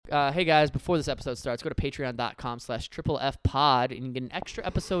hey guys, before this episode starts, go to patreon.com/FFPod and you can get an extra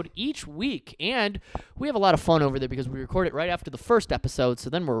episode each week. And we have a lot of fun over there because we record it right after the first episode, so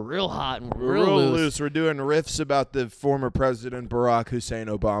then we're real hot and we're real loose. We're doing riffs about the former President Barack Hussein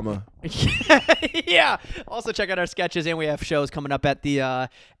Obama. Yeah. Also check out our sketches, and we have shows coming up at the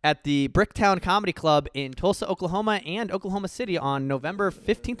Bricktown Comedy Club in Tulsa, Oklahoma, and Oklahoma City on November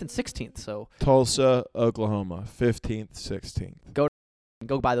 15th and 16th. So Tulsa, Oklahoma, 15th, 16th.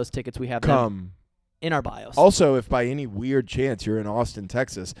 Go buy those tickets. We have Come. them in our bios. Also, if by any weird chance you're in Austin,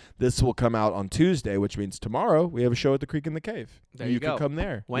 Texas, this will come out on Tuesday, which means tomorrow we have a show at the Creek in the Cave. There you go. can come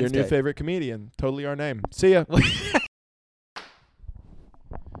there. Wednesday. Your new favorite comedian. Totally our name. See ya.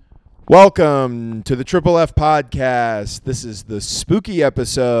 Welcome to the Triple F Podcast. This is the spooky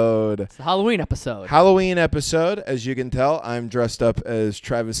episode. It's the Halloween episode. As you can tell, I'm dressed up as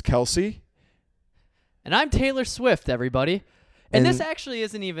Travis Kelce. And I'm Taylor Swift, everybody. And this actually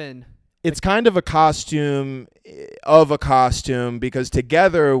isn't even... It's kind of a costume of a costume because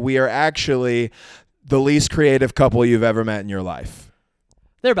together we are actually the least creative couple you've ever met in your life.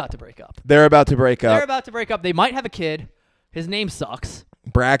 They're about to break up. They're about to break up. They might have a kid. His name sucks.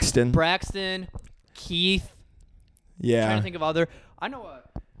 Braxton, Keith. Yeah. I'm trying to think of other. I know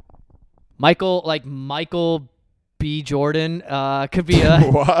Michael B. Jordan could be a.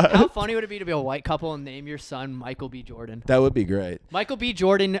 What? How funny would it be to be a white couple and name your son Michael B. Jordan? That would be great. Michael B.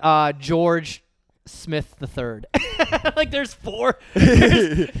 Jordan, George Smith III. Like there's four.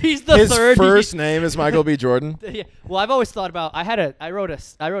 He's the His third. His first name is Michael B. Jordan. Yeah. Well, I've always thought about. I wrote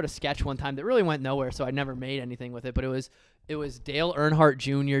a sketch one time that really went nowhere, so I never made anything with it. But it was Dale Earnhardt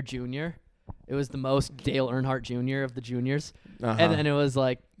Jr. It was the most Dale Earnhardt Jr. of the juniors. Uh-huh. And then it was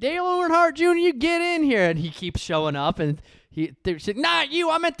like, Dale Earnhardt Jr., you get in here. And he keeps showing up. And they're like, not you,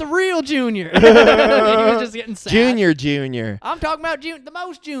 I meant the real Junior. And he was just getting sad. Junior. I'm talking about the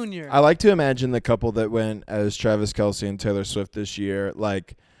most Junior. I like to imagine the couple that went as Travis Kelce and Taylor Swift this year.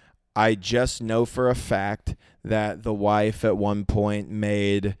 Like, I just know for a fact that the wife at one point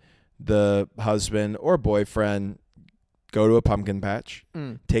made the husband or boyfriend go to a pumpkin patch,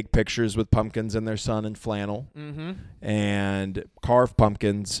 take pictures with pumpkins and their son in flannel, and carve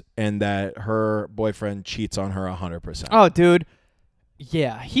pumpkins, and that her boyfriend cheats on her 100%. Oh, dude.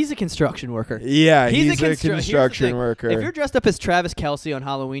 Yeah, he's a construction worker. Yeah, he's a construction worker. If you're dressed up as Travis Kelce on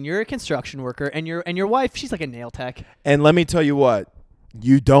Halloween, you're a construction worker, and your wife, she's like a nail tech. And let me tell you what.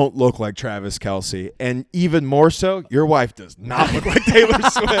 You don't look like Travis Kelce. And even more so, your wife does not look like Taylor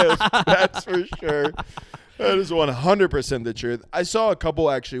Swift. That's for sure. That is 100% the truth. I saw a couple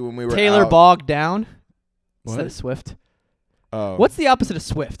actually when we were Taylor out. bogged down instead What? of Swift. Oh. What's the opposite of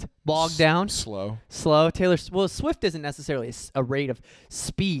Swift? Bogged down? Slow. Taylor. Well, Swift isn't necessarily a rate of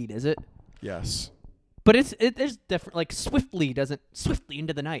speed, is it? Yes. But there's different. Like swiftly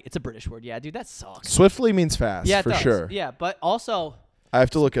into the night. It's a British word. Yeah, dude, that sucks. Swiftly means fast. Yeah, it for does. sure. Yeah, but also I have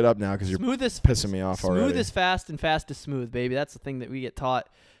to look it up now because you're smooth is pissing me off already. Smooth is fast and fast is smooth, baby. That's the thing that we get taught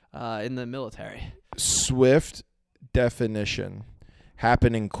in the military. Swift definition: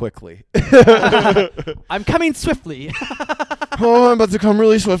 happening quickly. I'm coming swiftly. Oh, I'm about to come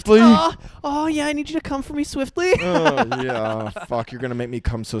really swiftly. Oh yeah, I need you to come for me swiftly. Oh yeah, fuck! You're gonna make me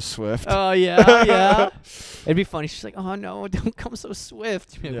come so swift. Oh yeah. It'd be funny. She's like, oh no, don't come so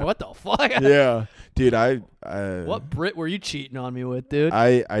swift. You'd be like, Yeah. what the fuck? Yeah, dude. What Brit were you cheating on me with, dude?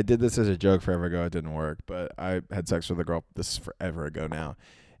 I did this as a joke forever ago. It didn't work, but I had sex with a girl. This is forever ago now,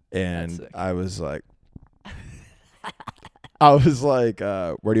 and I was like,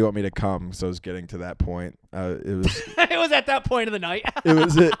 where do you want me to come? So I was getting to that point. It was. It was at that point of the night.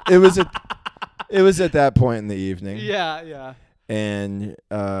 It was at that point in the evening. Yeah. And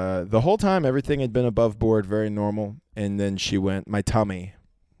the whole time, everything had been above board, very normal. And then she went, my tummy.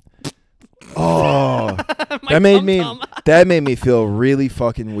 Oh, that made me feel really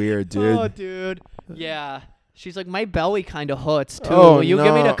fucking weird, dude. Oh, dude. Yeah. She's like, my belly kind of hurts, too. Oh, Will you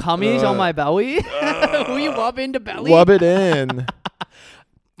give me the no. cummies on my belly? Will you rub into belly? Rub it in.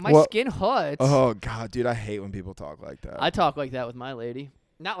 My skin hurts. Oh, God, dude, I hate when people talk like that. I talk like that with my lady.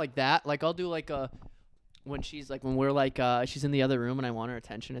 Not like that. Like, I'll do like when we're like, she's in the other room and I want her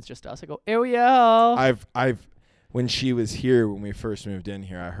attention, it's just us. I go, here we go. When she was here, when we first moved in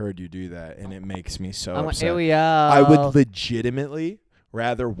here, I heard you do that, and it makes me so upset. Like, here we go. I would legitimately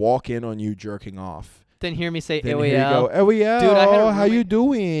rather walk in on you jerking off. Then hear me say, Then here you go, Dude, I had a how you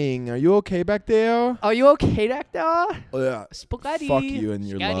doing? Are you okay back there? Are you okay back there? Yeah. Spaghetti. Fuck you and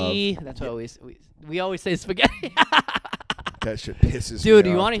your spaghetti. love. That's what we always say spaghetti. That shit pisses me off. Dude,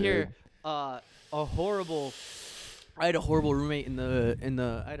 you want to hear a horrible I had a horrible roommate in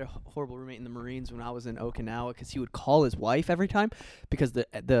the Marines when I was in Okinawa because he would call his wife every time because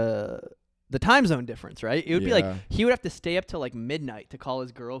the time zone difference, right? It would be like he would have to stay up till like midnight to call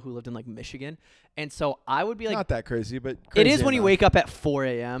his girl who lived in like Michigan, and so I would be like, not that crazy, but it is crazy when you enough. wake up at 4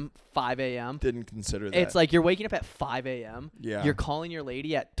 a.m., 5 a.m. Didn't consider that. It's like you're waking up at 5 a.m. Yeah. You're calling your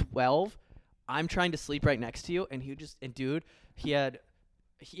lady at 12. I'm trying to sleep right next to you, and dude, he had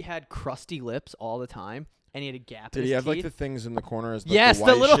crusty lips all the time. And he had a gap in his Did he have teeth. like the things in the corners? Like yes,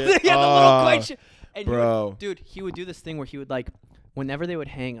 the little the little white shit. And bro. He would do this thing where he would like, whenever they would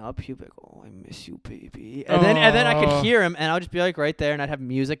hang up, he'd be like, "Oh, I miss you, baby." And then I could hear him, and I would just be like right there, and I'd have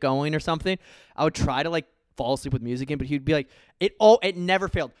music going or something. I would try to like fall asleep with music in, but he'd be like, it never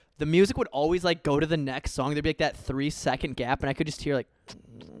failed. The music would always like go to the next song. There'd be like that 3-second gap, and I could just hear like.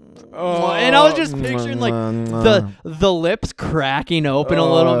 And I was just picturing like the lips cracking open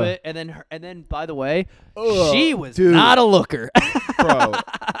a little bit, and then by the way, she was not a looker. Bro,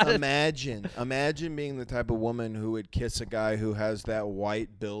 imagine being the type of woman who would kiss a guy who has that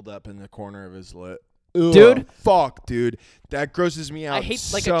white buildup in the corner of his lip. Ugh, dude, fuck, dude, that grosses me out. I hate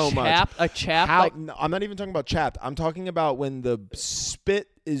like so a much. chap. No, I'm not even talking about chapped. I'm talking about when the spit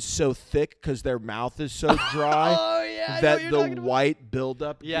is so thick because their mouth is so dry that the white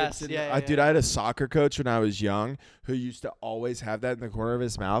buildup. Yes, dude, yeah. I had a soccer coach when I was young who used to always have that in the corner of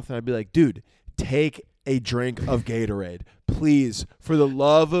his mouth, and I'd be like, dude, take a drink of Gatorade. Please, for the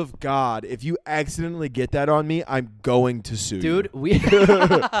love of God, if you accidentally get that on me, I'm going to sue you. Dude,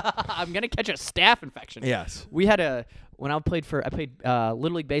 I'm going to catch a staph infection. Yes. We had when I played Little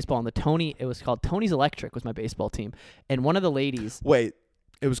League Baseball on it was called Tony's Electric was my baseball team. And one of the ladies. Wait,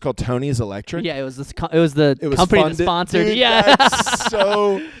 it was called Tony's Electric? Yeah, it was the company that sponsored. Dude, yeah. That's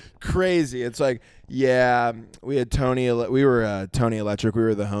so crazy. It's like, yeah, we had we were Tony Electric. We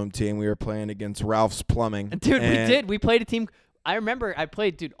were the home team. We were playing against Ralph's Plumbing. Dude, we did. We played a team. I remember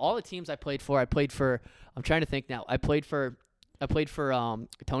all the teams I played for. I'm trying to think now. I played for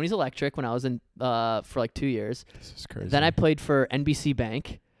Tony's Electric when I was in for like 2 years. This is crazy. Then I played for NBC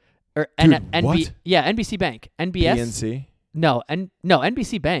Bank. What? Yeah, NBC Bank. NBS. PNC? No,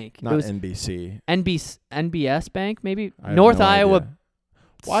 NBC Bank. Not it was NBC. NBS Bank maybe. I have North no Iowa. idea.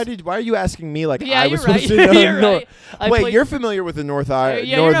 Why are you asking me like Yeah, I was you're supposed right. to know? You're right. Wait, you're familiar with the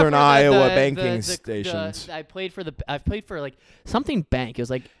Northern Iowa banking stations? I played for like something bank. It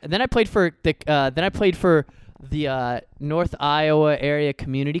was like, and then I played for the North Iowa area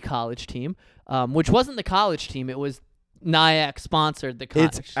community college team, which wasn't the college team. It was NIAC sponsored the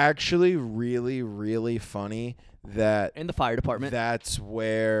college. It's actually really, really funny that in the fire department. That's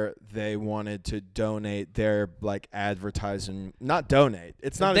where they wanted to donate their like advertising. Not donate.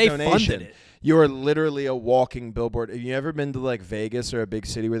 It's not a donation. They funded it. You are literally a walking billboard. Have you ever been to like Vegas or a big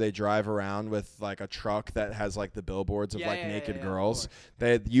city where they drive around with like a truck that has like the billboards of naked girls?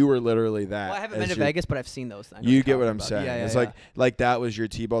 You were literally that. Well, I haven't been to Vegas, but I've seen those. You get what I'm saying. Yeah, it's like that was your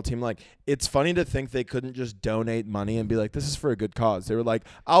T-ball team. Like, it's funny to think they couldn't just donate money and be like, this is for a good cause. They were like,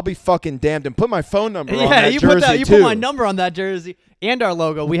 I'll be fucking damned and put my phone number on that jersey you put my number on that jersey and our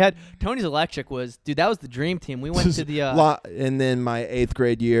logo. We had Tony's Electric that was the dream team. We went to the and then my 8th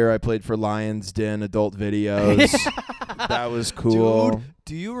grade year I played for Lions Den Adult Videos. That was cool. Dude,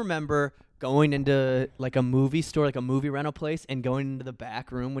 do you remember going into like a movie store, like a movie rental place, and going into the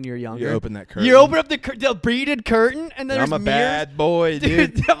back room when you were younger? You open that curtain. You open up the beaded curtain, and then there's I'm a mirrors. bad boy,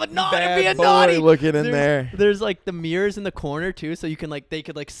 dude. Bad boy naughty. Looking in there. There's like the mirrors in the corner too, so you can they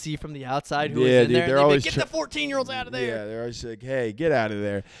could see from the outside who was in there. They're always get the 14-year-olds out of there. Yeah, they're always like, hey, get out of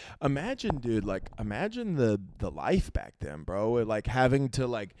there. Imagine, dude, imagine the life back then, bro. Like having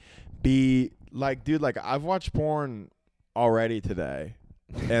to be like, dude, I've watched porn already today.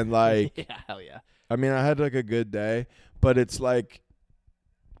 And yeah, hell yeah. I mean, I had a good day, but it's like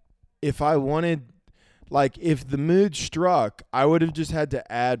if I wanted, if the mood struck, I would have just had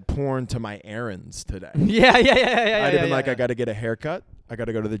to add porn to my errands today. Yeah. I'd have been I got to get a haircut. I got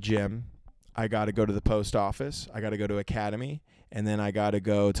to go to the gym. I got to go to the post office. I got to go to Academy. And then I got to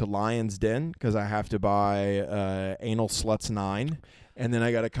go to Lion's Den because I have to buy Anal Sluts 9. And then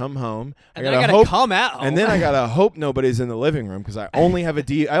I got to come home. And then I got to come out. And then I got to hope nobody's in the living room because I only have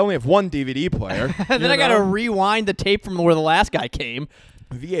one DVD player. And then I got to rewind the tape from where the last guy came.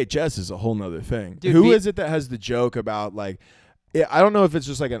 VHS is a whole nother thing. Dude, Who is it that has the joke about I don't know if it's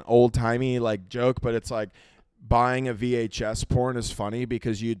just an old-timey joke, but it's buying a VHS porn is funny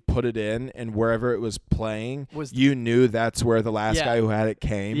because you'd put it in and wherever it was playing, you knew that's where the last guy who had it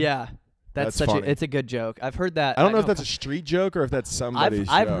came. Yeah. That's funny. It's a good joke. I've heard that. I don't know if that's a street joke or if that's somebody's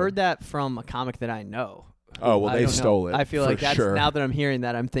I've heard that from a comic that I know. Oh, well, they stole it. I feel like that's now that I'm hearing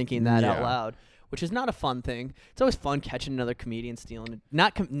that, I'm thinking that out loud. which is not a fun thing. It's always fun catching another comedian stealing,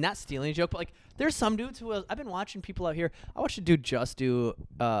 not stealing a joke, but like there's some dudes who I've been watching people out here. I watched a dude just do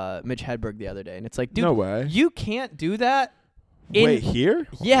Mitch Hedberg the other day, and it's like, dude, No way. you can't do that. Wait, here?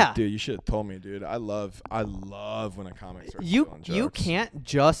 Yeah. Dude, you should have told me, dude. I love when a comic starts You stealing you jokes. can't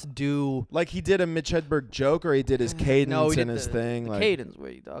just do. Like he did a Mitch Hedberg joke, or he did his cadence No, he did and his thing. The Like cadence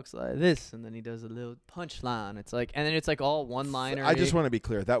where he talks like this, and then he does a little punchline. It's like, and then it's like all one-liner. I just want to be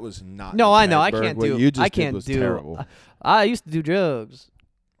clear. That was not. No, Mitch I know. I Hedberg. can't What do. You just I did can't was do. Terrible. I used to do drugs.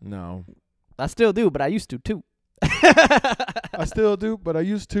 No. I still do, but I used to too. I still do, but I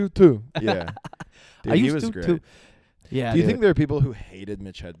used to too. Yeah. Dude, I he used was to great. too. Yeah. Do you dude. think there are people who hated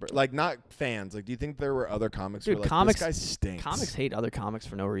Mitch Hedberg? Like, not fans. Like, do you think there were other comics who Dude, were like, comics- this guy stinks? comics hate other comics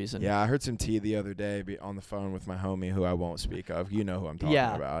for no reason? Yeah, I heard some tea the other day on the phone with my homie who I won't speak of. You know who I'm talking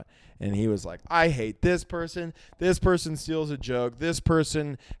Yeah. about. And he was like, I hate this person. This person steals a joke. This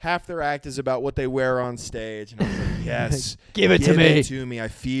person, half their act is about what they wear on stage. And I was like, yes. Give it to give me. it to me. I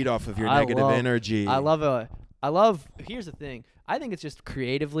feed off of your I negative love- energy. I love. Here's the thing. I think it's just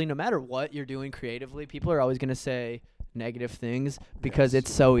creatively. No matter what you're doing creatively, people are always gonna say negative things because Yes.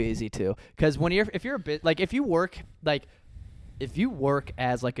 it's so easy to. Because if you're a bit like if you work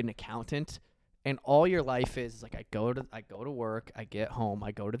as like an accountant, and all your life is like I go to work, I get home,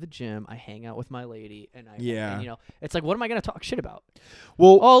 I go to the gym, I hang out with my lady, and Yeah. and, it's like, what am I gonna talk shit about?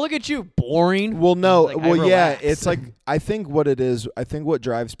 Well, Oh, look at you, boring. Well, no. Like, I well, yeah. relax. It's like I think what it is. I think what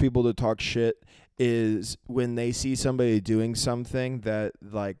drives people to talk shit is when they see somebody doing something that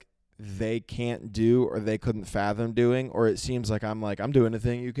like they can't do or they couldn't fathom doing, or it seems like I'm doing a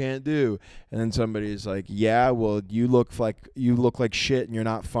thing you can't do, and then somebody's like, yeah, well, you look like shit and you're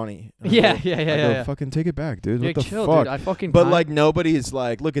not funny. And I go, Yeah. fucking take it back, dude. Yeah, What the chill, fuck? dude. I fucking. But like nobody's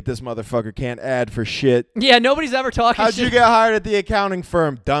like, look at this motherfucker can't add for shit. yeah, nobody's ever talking. How'd shit. you get hired at the accounting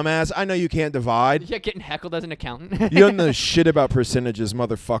firm, dumbass? I know you can't divide. Yeah, getting heckled as an accountant. You don't know shit about percentages,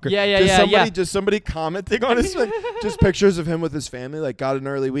 motherfucker. Just somebody commenting on his just pictures of him with his family, like got an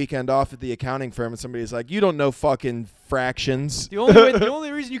early weekend off at the accounting firm, and somebody's like, you don't know fucking fractions. The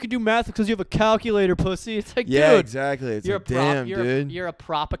only reason you can do math is because you have a calculator, pussy. It's like, Yeah, dude, exactly. It's you're like, a prop, damn, you're dude. you're a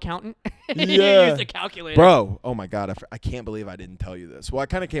prop accountant. Yeah. You use a calculator. Bro, oh my God, I can't believe I didn't tell you this. Well, I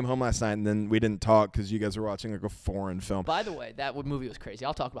kind of came home last night, and then we didn't talk because you guys were watching like a foreign film. By the way, that movie was crazy.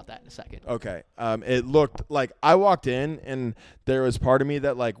 I'll talk about that in a second. Okay. It looked like I walked in, and there was part of me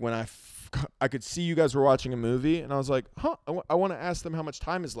that like when I could see you guys were watching a movie, and I was like, huh, I want to ask them how much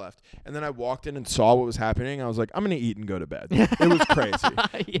time is left. And then I walked in and saw what was happening. I was like, I'm going to eat and go to bed. It was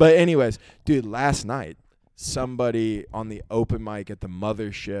crazy. Yeah. But anyways, dude, last night, somebody on the open mic at the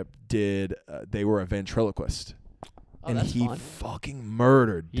mothership they were a ventriloquist. Oh, And that's he fun. fucking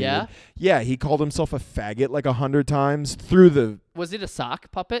murdered, dude. Yeah? Yeah, he called himself a faggot like 100 times through the... Was it a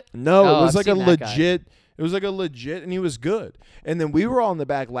sock puppet? No, Oh, it was I've like a seen that guy. legit... It was like a legit, and he was good. And then we were all in the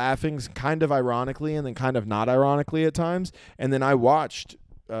back laughing, kind of ironically, and then kind of not ironically at times. And then I watched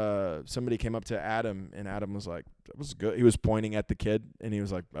somebody came up to Adam, and Adam was like, "That was good." He was pointing at the kid, and he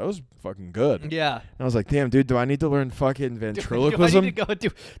was like, "That was fucking good." Yeah. And I was like, "Damn, dude, do I need to learn fucking Do I ventriloquism?" need to go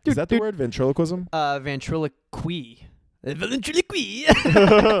Is that the word, ventriloquism? Ventriloquy. Ventriloquy.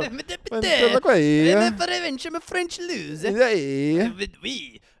 French lose.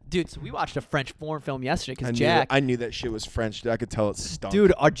 Hey. Dude, so we watched a French foreign film yesterday I because knew Jack, I knew that shit was French. Dude. I could tell it stunk.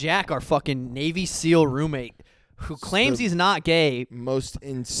 dude, our fucking Navy SEAL roommate, who claims the he's not gay, most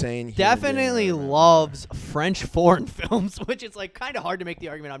insane. human definitely being I ever met. loves French foreign films, which is like kind of hard to make the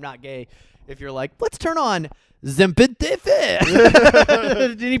argument I'm not gay if you're like, let's turn on Zempedefe.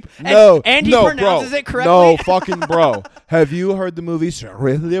 No, and he no, pronounces bro. it correctly. No, fucking bro. Have you heard the movie?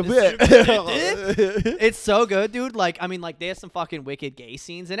 It's so good, dude. Like, I mean, like, they have some fucking wicked gay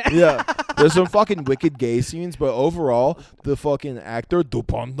scenes in it. Yeah, there's some fucking wicked gay scenes, but overall, the fucking actor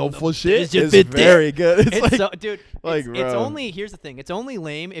shit is very good. It's like, so, dude. like, it's bro. only here's the thing. It's only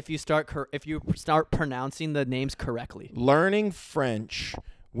lame if you start pronouncing the names correctly. learning French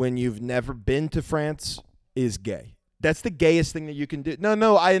when you've never been to France is gay. That's the gayest thing that you can do.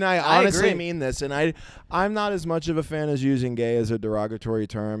 No, I honestly agree. mean this, and I'm not as much of a fan as using gay as a derogatory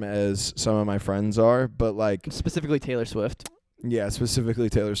term as some of my friends are, but like, Specifically Taylor Swift. yeah, specifically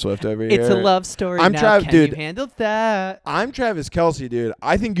Taylor Swift over here. It's a love story. I'm now. Trav- Can dude. you handle that? I'm Travis Kelce, dude.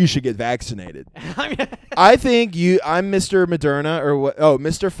 I think you should get vaccinated. I mean, I'm Mr. Moderna or what? Oh,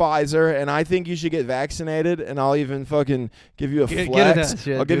 Mr. Pfizer, and I think you should get vaccinated. And I'll even fucking give you a Get flex. that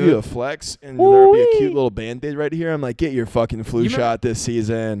shit, I'll give dude. you a flex, and there'll be a Woo-wee. cute little Band-Aid right here. I'm like, get your fucking flu You remember- shot this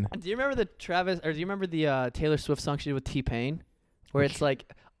season. do you remember the Taylor Swift song she did with T-Pain, where it's like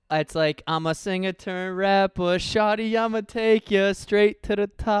I'm a singer turn rapper, shawty, I'ma take you straight to the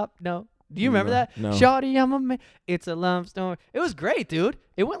top. No, Do you remember that? No. Shawty, I'm a man. It's a love story. It was great, dude.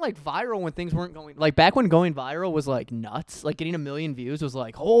 It went like viral when things weren't going like back when going viral was like nuts. Like getting 1 million views was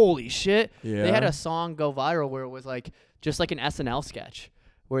like holy shit. Yeah. They had a song go viral where it was like just like an SNL sketch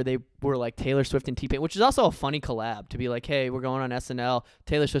where they were like Taylor Swift and T-Pain, which is also a funny collab to be like, hey, we're going on SNL.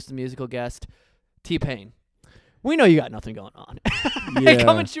 Taylor Swift's the musical guest. T-Pain. We know you got nothing going on. Yeah.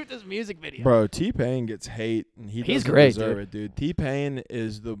 Come and shoot this music video. Bro, T-Pain gets hate, and he's great, deserve it, dude. T-Pain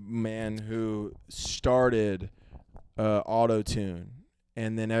is the man who started auto-tune,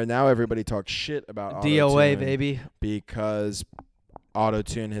 and then now everybody talks shit about auto-tune. DOA, baby. Because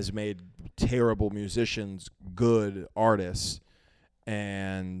auto-tune has made terrible musicians good artists,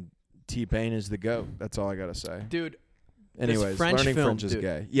 and T-Pain is the GOAT. That's all I got to say. Dude. Anyways, French learning film, French is dude.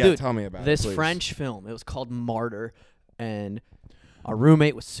 gay. Yeah, Dude, tell me about this it, please. French film. It was called Martyr, and our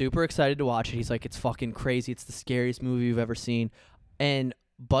roommate was super excited to watch it. He's like, it's fucking crazy. It's the scariest movie you've ever seen. And,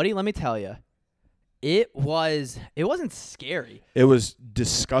 buddy, let me tell you, it wasn't scary. It was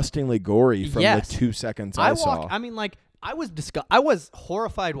disgustingly gory from Yes. the 2 seconds I saw. I mean, like, I was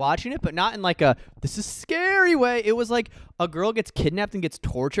horrified watching it, but not in like a this is scary way. It was like a girl gets kidnapped and gets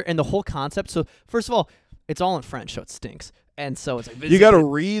tortured, and the whole concept. So first of all, it's all in French, so it stinks. And so it's like You got to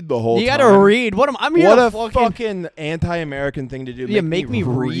read the whole time. You got to read. I'm here What to a fucking anti-American thing to do. Yeah, make me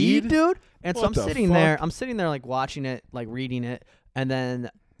read, dude. And so What I'm the sitting fuck? there. I'm sitting there like watching it, like reading it, and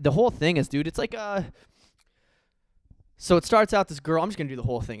then the whole thing is, dude, it's like So it starts out this girl. I'm just gonna do the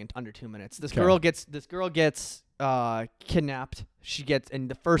whole thing in under 2 minutes. This girl gets kidnapped. And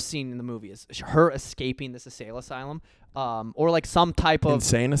the first scene in the movie is her escaping this asylum, or like some type of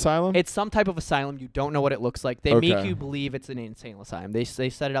insane asylum. It's some type of asylum. You don't know what it looks like. They make Okay. you believe it's an insane asylum. They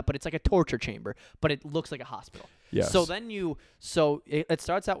set it up, but it's like a torture chamber, but it looks like a hospital. Yes. So then it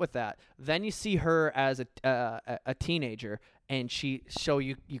starts out with that. Then you see her as a teenager, and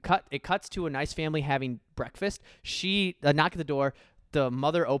it cuts to a nice family having breakfast. She knock at the door. The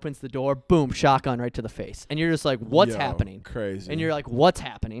mother opens the door, boom, shotgun right to the face. And you're just like, what's happening? Crazy. And you're like, what's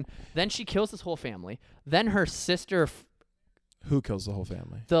happening? Then she kills this whole family. Then her sister, Who kills the whole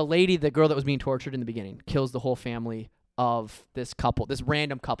family? the girl that was being tortured in the beginning, kills the whole family of this couple, this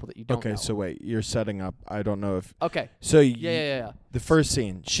random couple that you don't know. Okay, so wait, you're setting up. I don't know if. Okay. So Yeah. The first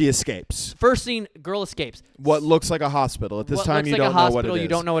scene, she escapes. First scene, girl escapes. What looks like a hospital. At this What time, looks you like don't a know what hospital, it is. you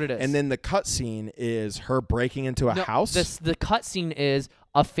don't know what it is. And then the cut scene is her breaking into a house. The cut scene is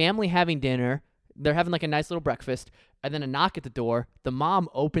a family having dinner. They're having like a nice little breakfast, and then a knock at the door. The mom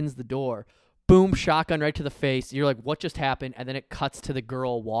opens the door. Boom, shotgun right to the face. You're like, what just happened? And then it cuts to the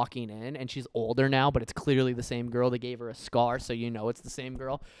girl walking in, and she's older now, but it's clearly the same girl. They gave her a scar, so you know it's the same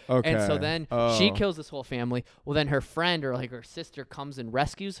girl. Okay. And so then she kills this whole family. Well, then her friend or like her sister comes and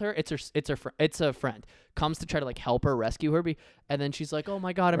rescues her. It's a friend comes to try to like help her rescue her. And then she's like, oh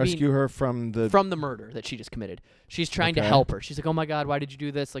my god, rescue her from the murder that she just committed. She's trying to help her. She's like, oh my god, why did you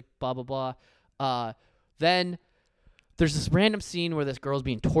do this? Like blah blah blah. Then there's this random scene where this girl's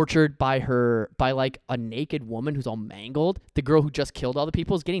being tortured by like a naked woman who's all mangled. The girl who just killed all the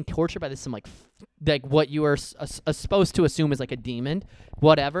people is getting tortured by some like what you are supposed to assume is like a demon,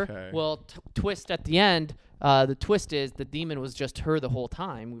 whatever. Okay. Well, twist at the end. The twist is the demon was just her the whole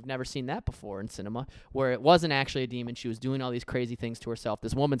time. We've never seen that before in cinema, where it wasn't actually a demon. She was doing all these crazy things to herself.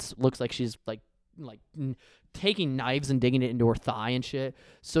 This woman looks like she's like taking knives and digging it into her thigh and shit.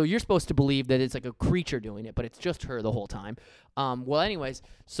 So you're supposed to believe that it's like a creature doing it, but it's just her the whole time. Well, anyways,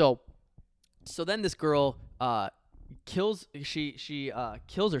 so then this girl kills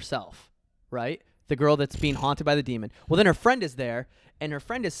herself, right? The girl that's being haunted by the demon. Well, then her friend is there, and her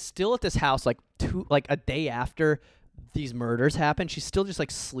friend is still at this house like a day after these murders happen. She's still just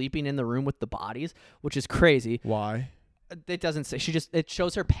like sleeping in the room with the bodies, which is crazy. Why? It doesn't say. It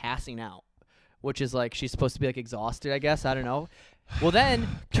shows her passing out, which is like she's supposed to be like exhausted, I guess. I don't know. Well, then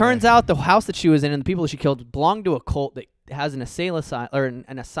turns out the house that she was in and the people that she killed belonged to a cult that has an asylum,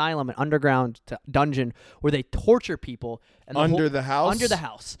 an underground dungeon where they torture people and Under the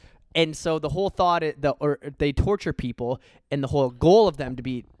house. And so the whole thought, they torture people, and the whole goal of them to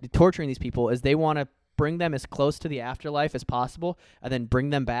be torturing these people is they want to bring them as close to the afterlife as possible, and then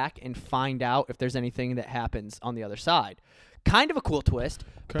bring them back and find out if there's anything that happens on the other side. Kind of a cool twist,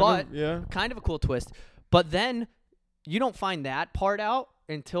 kind of a cool twist. But then you don't find that part out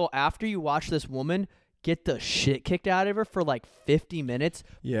until after you watch this woman get the shit kicked out of her for like 50 minutes.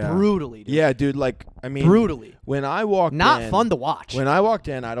 Yeah. Brutally, dude. Yeah, dude, like, I mean, brutally. When I walked Not in, fun to watch. When I walked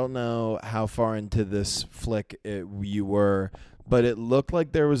in, I don't know how far into this flick you were, but it looked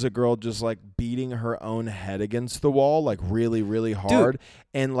like there was a girl just like beating her own head against the wall, like really, really hard. Dude.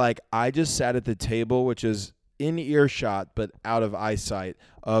 And like, I just sat at the table, which is in earshot but out of eyesight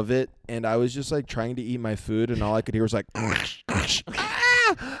of it, and I was just like trying to eat my food, and all I could hear was like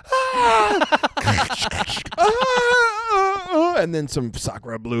and then some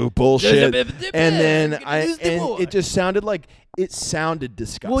Sakura Blue bullshit, and then it just sounded like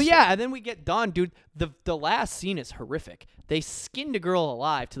disgusting. Well, yeah, and then we get done, dude. The last scene is horrific. They skinned a girl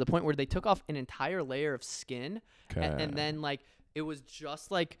alive to the point where they took off an entire layer of skin, and then like it was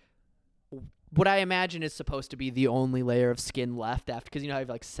just like what I imagine is supposed to be the only layer of skin left after, because you know I have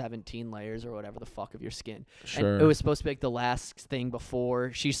like 17 layers or whatever the fuck of your skin. Sure. And it was supposed to be like the last thing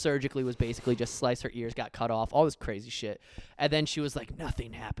before she surgically was basically just sliced, her ears got cut off, all this crazy shit. And then she was like,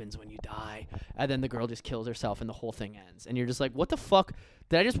 nothing happens when you die. And then the girl just kills herself and the whole thing ends. And you're just like, what the fuck?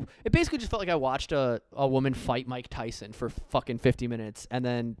 It basically just felt like I watched a woman fight Mike Tyson for fucking 50 minutes and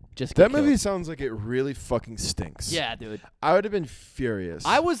then just get That movie killed. sounds like it really fucking stinks. Yeah, dude. I would have been furious.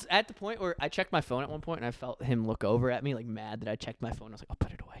 I was at the point where I checked my phone at one point and I felt him look over at me like mad that I checked my phone. I was like, I'll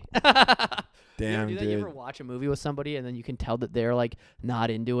put it away. Damn, you ever do that? dude. You ever watch a movie with somebody and then you can tell that they're like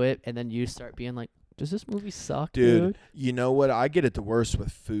not into it, and then you start being like, does this movie suck, dude? You know what? I get it the worst with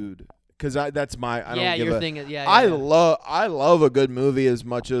food. Because that's my I don't give your a, thing is I love a good movie as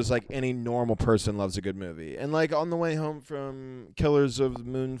much as like any normal person loves a good movie. And like on the way home from Killers of the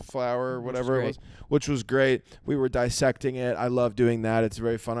Moonflower or whatever it was, which was great. We were dissecting it. I love doing that. It's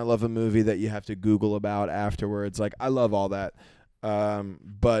very fun. I love a movie that you have to Google about afterwards. Like I love all that.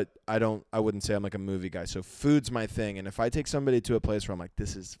 But I wouldn't say I'm like a movie guy. So food's my thing. And if I take somebody to a place where I'm like,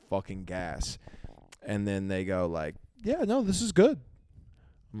 this is fucking gas, and then they go like, yeah, no, this is good.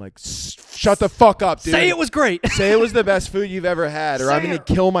 I'm like, shut the fuck up, dude. Say it was great. Say it was the best food you've ever had, or I'm going to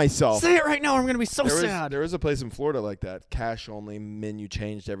kill myself. Say it right now, or I'm going to be so sad. There was a place in Florida like that. Cash only, menu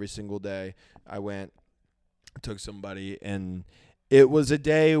changed every single day. I went, took somebody, and it was a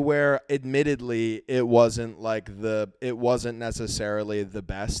day where, admittedly, it wasn't necessarily the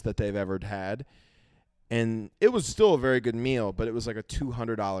best that they've ever had. And it was still a very good meal, but it was like a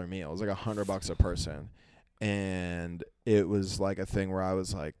 $200 meal. It was like $100 a person. And it was like a thing where I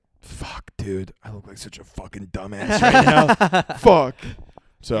was like, fuck, dude, I look like such a fucking dumbass right now. Fuck.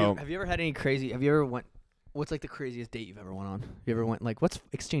 So have you ever had any crazy, what's like the craziest date you've ever went on? You ever went, like, what's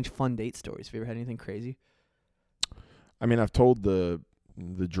exchange fun date stories? Have you ever had anything crazy? I mean, I've told the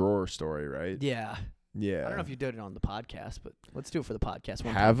drawer story, right? Yeah. Yeah. I don't know if you did it on the podcast, but let's do it for the podcast.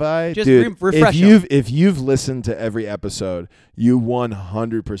 Have I? Just Dude, refresh if you've listened to every episode, you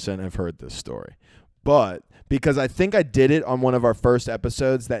 100% have heard this story. But because I think I did it on one of our first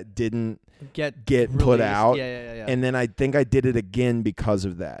episodes that didn't get put out. Yeah. And then I think I did it again because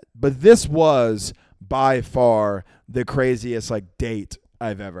of that. But this was by far the craziest like date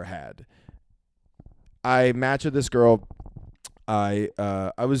I've ever had. I matched with this girl. I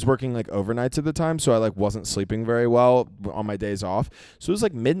was working like overnights at the time, so I like wasn't sleeping very well on my days off. So it was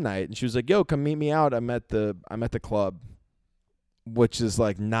like midnight, and she was like, "Yo, come meet me out. I'm at the club," which is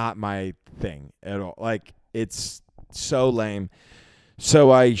like not my thing at all. Like it's so lame.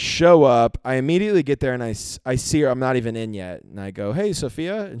 So I show up. I immediately get there, and I see her. I'm not even in yet, and I go, "Hey,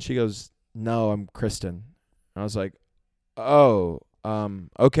 Sophia," and she goes, "No, I'm Kristen." And I was like, "Oh."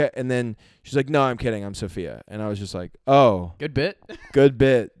 Okay. And then she's like, "No, I'm kidding. I'm Sophia." And I was just like, "Oh, good bit."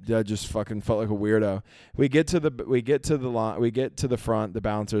 I just fucking felt like a weirdo. We get to the front. The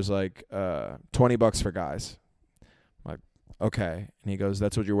bouncer's like, $20 for guys. I'm like, okay. And he goes,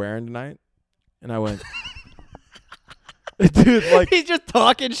 "That's what you're wearing tonight?" And I went, dude, like, he's just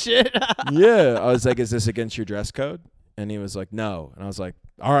talking shit. Yeah. I was like, "Is this against your dress code?" And he was like, "No." And I was like,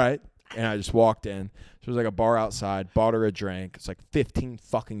 "All right." And I just walked in. So it was like a bar outside, bought her a drink. It's like $15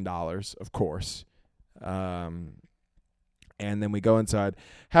 fucking, of course. And then we go inside,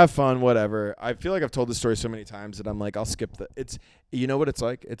 have fun, whatever. I feel like I've told this story so many times that I'm like, I'll skip you know what it's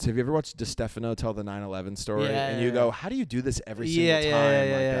like? Have you ever watched DeStefano tell the 9/11 story? Yeah, and you go, how do you do this every single time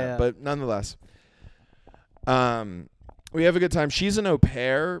that? But nonetheless, we have a good time. She's an au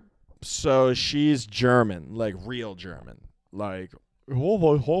pair, so she's German, like real German, like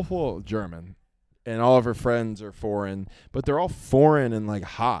German, and all of her friends are foreign, but they're all foreign and like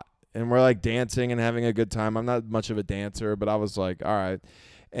hot, and we're like dancing and having a good time. I'm not much of a dancer, but I was like, all right.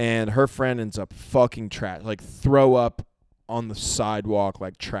 And her friend ends up fucking trash, like throw up on the sidewalk,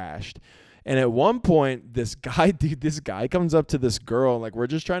 like trashed. And at one point, this guy comes up to this girl, and like we're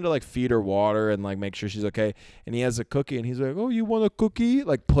just trying to like feed her water and like make sure she's okay. And he has a cookie, and he's like, "Oh, you want a cookie?"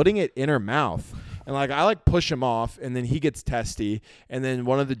 Like putting it in her mouth. And like I like push him off, and then he gets testy, and then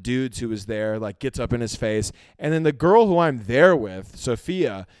one of the dudes who was there like gets up in his face, and then the girl who I'm there with,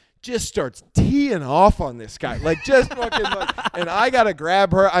 Sophia, just starts teeing off on this guy. Like, just fucking like, and I got to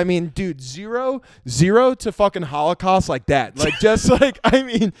grab her. I mean, dude, zero to fucking Holocaust like that. Like, just like, I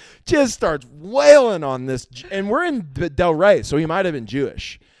mean, just starts wailing on this. And we're in Del Rey, so he might have been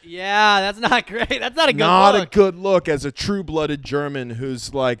Jewish. Yeah, that's not great. That's not a good Not look. a good look as a true-blooded German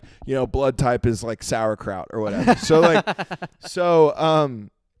who's like, blood type is like sauerkraut or whatever. So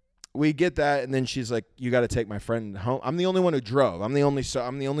we get that, and then she's like, "You got to take my friend home." I'm the only one who drove. I'm the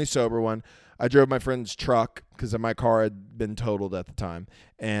only sober one. I drove my friend's truck because my car had been totaled at the time,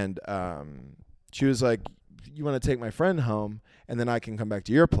 and she was like, "You want to take my friend home, and then I can come back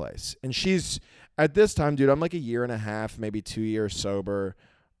to your place." And she's at this time, dude, I'm like a year and a half, maybe 2 years sober.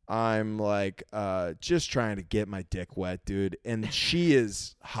 I'm like just trying to get my dick wet, dude, and she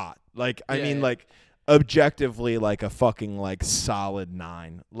is hot. Like, I mean, like. Objectively, like a fucking like solid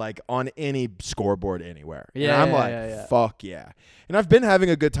 9, like on any scoreboard anywhere. Yeah, and I'm like, fuck yeah. And I've been having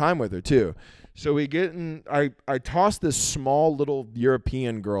a good time with her too. So we get in. I toss this small little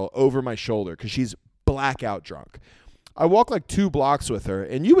European girl over my shoulder because she's blackout drunk. I walk like 2 blocks with her,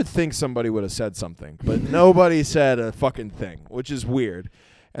 and you would think somebody would have said something, but nobody said a fucking thing, which is weird.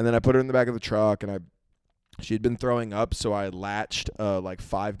 And then I put her in the back of the truck, and she'd been throwing up, so I latched a like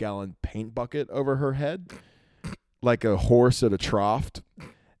 5-gallon paint bucket over her head, like a horse at a trough,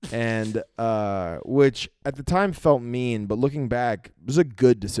 and which at the time felt mean, but looking back, was a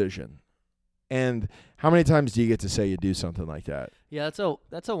good decision. And how many times do you get to say you do something like that? Yeah,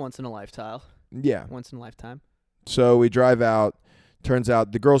 that's a once in a lifetime. Yeah, once in a lifetime. So we drive out. Turns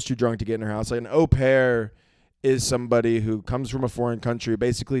out the girl's too drunk to get in her house. Like, an au pair is somebody who comes from a foreign country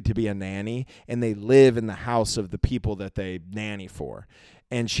basically to be a nanny, and they live in the house of the people that they nanny for.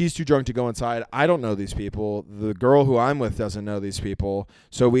 And she's too drunk to go inside. I don't know these people. The girl who I'm with doesn't know these people.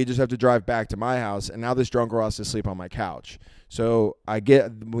 So we just have to drive back to my house, and now this drunk girl has to sleep on my couch. So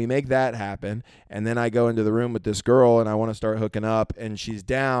we make that happen, and then I go into the room with this girl, and I want to start hooking up, and she's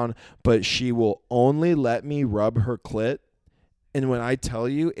down, but she will only let me rub her clit. And when I tell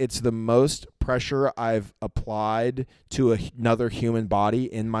you, it's the most pressure I've applied to another human body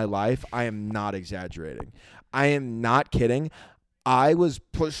in my life, I am not exaggerating. I am not kidding. I was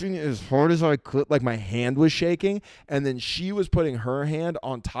pushing as hard as I could, like my hand was shaking, and then she was putting her hand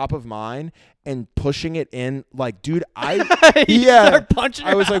on top of mine and pushing it in. Like, dude, start punching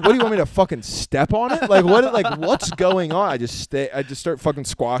her. I was like, "What do you want me to fucking step on it? Like, what? Like, what's going on?" I just start fucking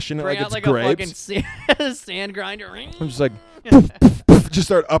squashing it Bring like out it's like grapes. a fucking sand grinder. I'm just like, just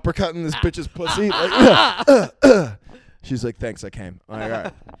start uppercutting this bitch's pussy. Like, she's like, "Thanks, I came." I'm like, all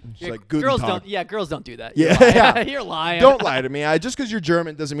right. She's like, "Good." Girls don't do that. Yeah, You're lying. Don't lie to me. Just because you're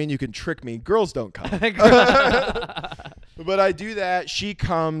German doesn't mean you can trick me. Girls don't come. But I do that. She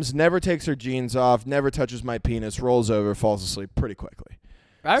comes, never takes her jeans off, never touches my penis, rolls over, falls asleep pretty quickly.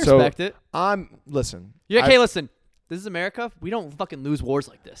 I respect it. Listen. Listen. This is America. We don't fucking lose wars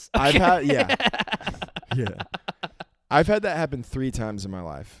like this. Okay? I've had that happen 3 times in my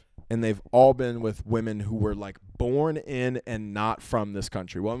life. And they've all been with women who were like born in and not from this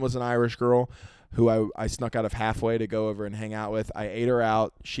country. One was an Irish girl who I snuck out of halfway to go over and hang out with. I ate her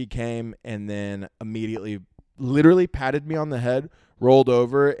out. She came and then immediately literally patted me on the head, rolled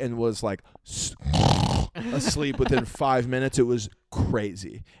over, and was like asleep within 5 minutes. It was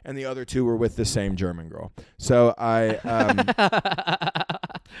crazy. And the other 2 were with the same German girl. So I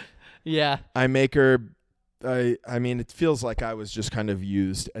make her... I mean, it feels like I was just kind of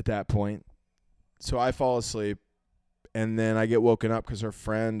used at that point. So I fall asleep, and then I get woken up because her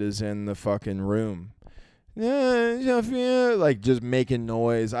friend is in the fucking room. Like, just making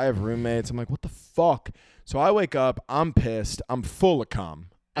noise. I have roommates. I'm like, what the fuck? So I wake up. I'm pissed. I'm full of cum.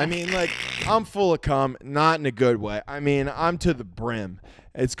 I mean, like, I'm full of cum, not in a good way. I mean, I'm to the brim.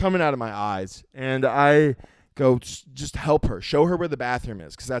 It's coming out of my eyes. And I... go just help her. Show her where the bathroom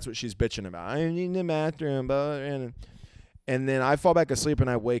is because that's what she's bitching about. I need the bathroom. And then I fall back asleep and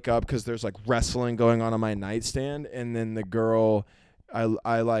I wake up because there's like wrestling going on my nightstand. And then the girl,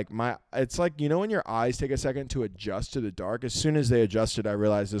 it's like, when your eyes take a second to adjust to the dark. As soon as they adjusted, I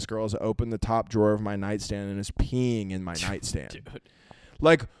realized this girl has opened the top drawer of my nightstand and is peeing in my nightstand. Dude.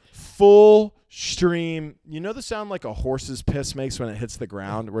 Like full stream. You know the sound like a horse's piss makes when it hits the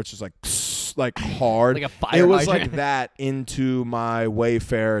ground where it's just like hard. Like a fire It was hydrant. like that into my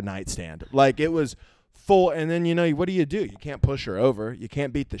Wayfair nightstand. Like it was full. And then, what do? You can't push her over. You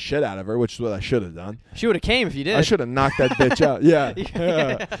can't beat the shit out of her, which is what I should have done. She would have came if you did. I should have knocked that bitch out. Yeah.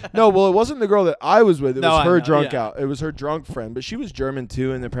 No, well, it wasn't the girl that I was with. It was her drunk out. It was her drunk friend. But she was German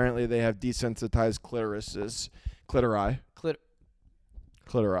too, and apparently they have desensitized clitorises. Clitori.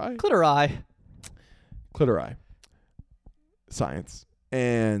 Science.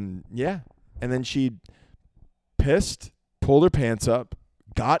 And yeah. And then she pissed, pulled her pants up,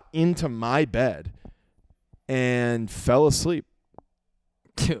 got into my bed, and fell asleep.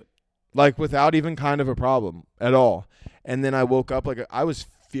 Dude. Like without even kind of a problem at all. And then I woke up like I was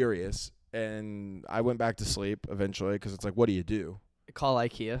furious, and I went back to sleep eventually because it's like, what do you do? Call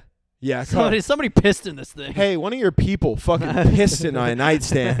IKEA. Yeah. Somebody pissed in this thing. Hey, one of your people fucking pissed in my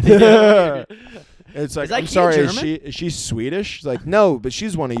nightstand. It's like, I'm sorry, is she Swedish? She's like, no, but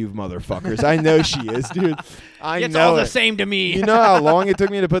she's one of you motherfuckers. I know she is, dude. It's all the same to me. You know how long it took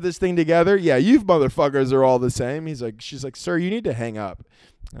me to put this thing together? Yeah, you motherfuckers are all the same. She's like, sir, you need to hang up.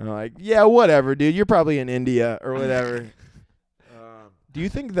 And I'm like, yeah, whatever, dude. You're probably in India or whatever. Do you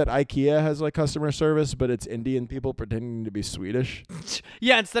think that IKEA has like customer service, but it's Indian people pretending to be Swedish?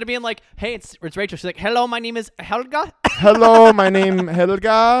 Yeah, instead of being like, hey, it's Rachel. She's like, hello, my name is Helga. Hello, my name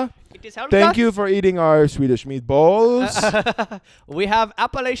Helga. It is Helga. Thank you for eating our Swedish meatballs. We have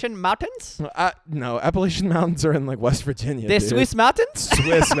Appalachian Mountains. No, Appalachian Mountains are in like West Virginia. The dude. Swiss Mountains?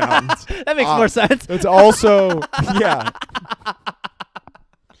 Swiss Mountains. That makes more sense. It's also, yeah.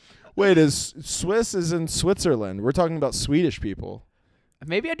 Wait, Swiss is in Switzerland. We're talking about Swedish people.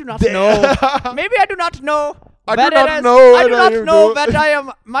 Maybe I do not know. Maybe I do not know. I do not know that I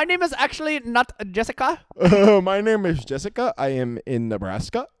am. My name is actually not Jessica. My name is Jessica. I am in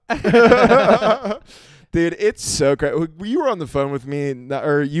Nebraska. Dude, it's so great. You were on the phone with me,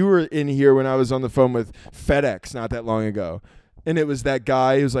 or you were in here when I was on the phone with FedEx not that long ago. And it was that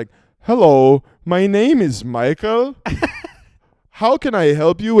guy who was like, hello, my name is Michael. How can I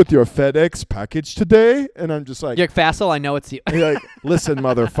help you with your FedEx package today? And I'm just like, You're Fassel, I know it's you. You're like, listen,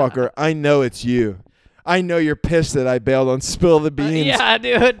 motherfucker, I know it's you. I know you're pissed that I bailed on Spill the Beans. Yeah,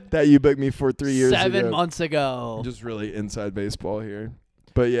 dude. That you booked me for 3 years ago. 7 months ago. Just really inside baseball here.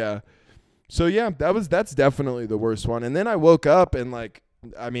 But yeah. So yeah, that's definitely the worst one. And then I woke up and like,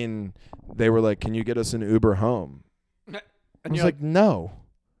 I mean, they were like, can you get us an Uber home? I was like, no.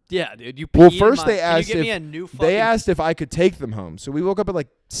 Yeah, dude. First they asked if I could take them home. So we woke up at like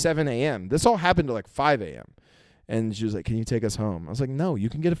 7 a.m. This all happened at like 5 a.m. And she was like, can you take us home? I was like, no, you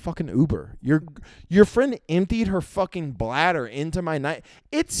can get a fucking Uber. Your friend emptied her fucking bladder into my night.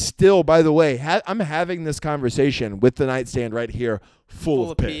 It's still, by the way, I'm having this conversation with the nightstand right here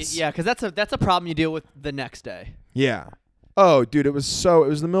full of piss. Yeah, because that's a problem you deal with the next day. Yeah. Oh, dude, it was the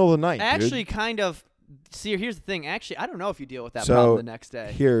middle of the night, actually, dude. kind of. See, here's the thing. Actually, I don't know if you deal with that problem the next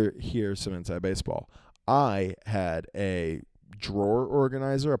day. Here's some inside baseball. I had a drawer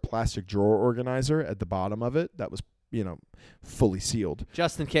organizer, a plastic drawer organizer at the bottom of it that was, fully sealed.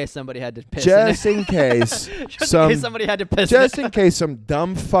 Just in case somebody had to piss. Just in case. Somebody had to piss. Just in case some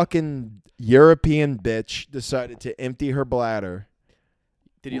dumb fucking European bitch decided to empty her bladder.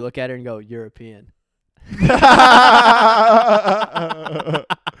 Did you look at her and go, European?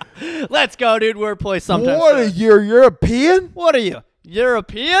 Let's go, dude. Wordplay sometimes. What are you, European? What are you,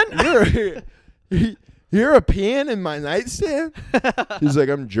 European? You're European in my nightstand? He's like,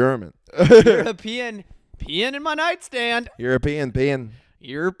 I'm German. European peeing in my nightstand. European peeing.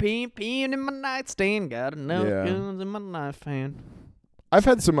 European peeing in my nightstand. Got enough guns in my nightstand. I've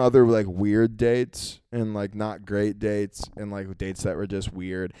had some other like weird dates and like not great dates and like dates that were just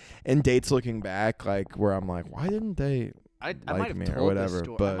weird and dates looking back like where I'm like, why didn't they I like might me have or told whatever? this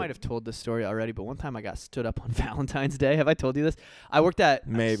story. But I might have told this story already, but one time I got stood up on Valentine's Day. Have I told you this? I worked at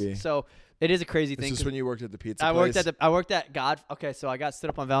maybe. So it is a crazy thing. This is when you worked at the pizza I place? worked at Okay, so I got stood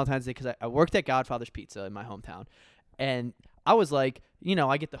up on Valentine's Day because I worked at Godfather's Pizza in my hometown, and I was like,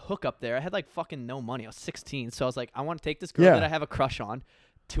 I get the hook up there. I had like fucking no money. I was 16, so I was like, I want to take this girl that I have a crush on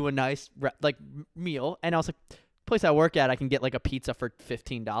to a nice meal, and I was like, place I work at, I can get like a pizza for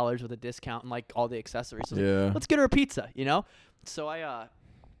 $15 with a discount and like all the accessories. So like, let's get her a pizza, So I,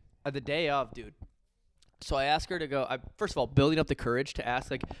 the day of, dude. So I asked her to go. First of all, building up the courage to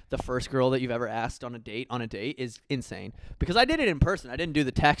ask like the first girl that you've ever asked on a date is insane. Because I did it in person. I didn't do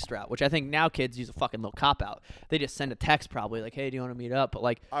the text route, which I think now kids use a fucking little cop out. They just send a text probably like, hey, do you want to meet up? But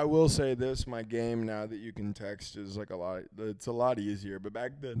like, I will say this: my game now that you can text is like it's a lot easier. But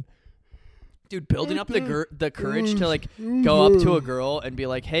back then, dude, building up the courage to like go up to a girl and be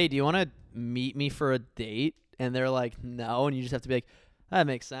like, hey, do you want to meet me for a date? And they're like, no, and you just have to be like, that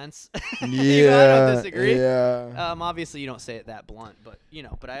makes sense. Yeah, I don't disagree. Yeah. Obviously you don't say it that blunt, but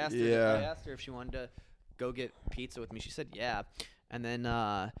but I asked her if she wanted to go get pizza with me. She said yeah, and then we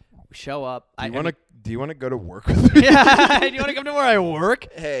show up. Do you want to go to work with me? Yeah. Do you want to come to where I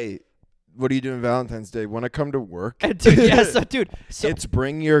work? Hey, what are you doing Valentine's Day? Want to come to work? Dude, yes, dude. So it's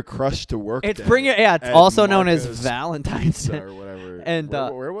bring your crush to work. It's day bring your it's also known as Valentine's Day or whatever. And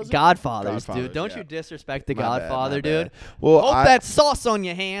where was it? Godfathers, Godfathers, dude. Don't yeah. you disrespect the My bad, Godfather, my dude. bad. Well, Hope that sauce on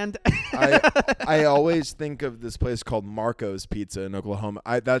your hand. I always think of this place called Marco's Pizza in Oklahoma.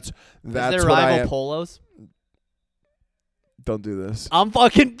 That's Is there what rival Polos? Don't do this. I'm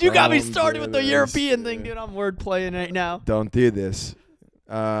fucking. You got me Don't started do with the this. European thing, dude. I'm word playing right now. Don't do this.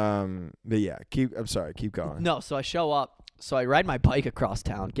 But yeah, I'm sorry. Keep going. No, so I show up. So I ride my bike across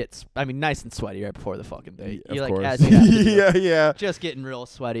town. Nice and sweaty right before the fucking day. Of You're course. As you have to do. Yeah. Just getting real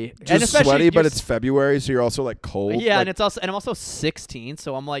sweaty. And Just especially sweaty, but you're it's February, so you're also like cold. Yeah, like, and I'm also 16,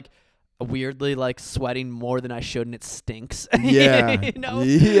 so I'm like weirdly like sweating more than I should, and it stinks. Yeah. You know?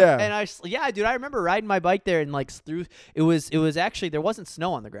 Yeah. And dude, I remember riding my bike there and like through. It was actually there wasn't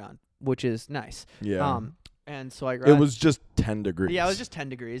snow on the ground, which is nice. Yeah. And so I it was just 10 degrees. Yeah, it was just 10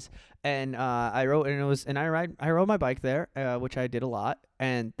 degrees, and I rode my bike there, which I did a lot,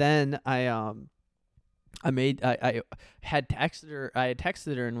 and then I had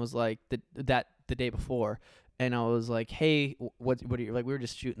texted her and was like the day before, and I was like, hey, what are you like? We were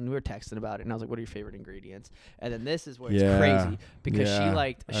just shooting, we were texting about it, and I was like, what are your favorite ingredients? And then this is where it's crazy because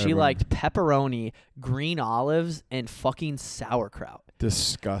she liked pepperoni, green olives, and fucking sauerkraut.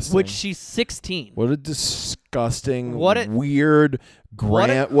 Disgusting. Which she's 16. What a disgusting, What a weird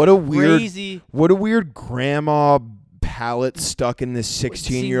grandma palate stuck in this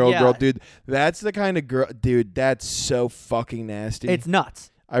 16-year-old girl, dude. That's the kind of girl, dude. That's so fucking nasty. It's nuts.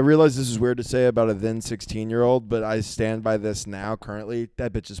 I realize this is weird to say about a then 16-year-old, but I stand by this now. Currently,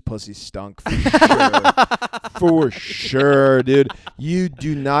 that bitch's pussy stunk for sure. For sure, dude. You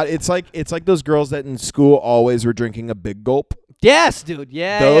do not. It's like those girls that in school always were drinking a big gulp. Yes, dude.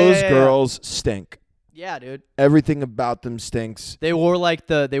 Yeah. Those girls stink. Yeah, dude. Everything about them stinks. They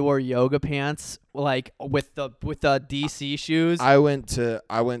wore yoga pants like with the DC shoes. I went to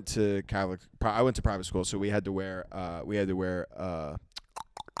private school, so we had to wear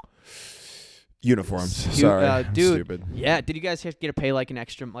uniforms. Sorry, dude. Stupid. Yeah, did you guys have to get to pay like an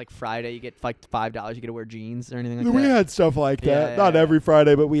extra like Friday? You get like $5. You get to wear jeans or anything like that. We had stuff like that. Not every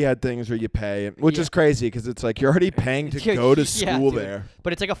Friday, but we had things where you pay, which is crazy because it's like you're already paying to go to school there.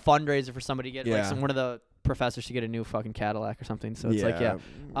 But it's like a fundraiser for somebody to get like one of the professors to get a new fucking Cadillac or something. So it's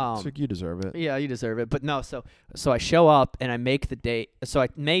it's like you deserve it. Yeah, you deserve it. But no, so I show up and I make the date. So I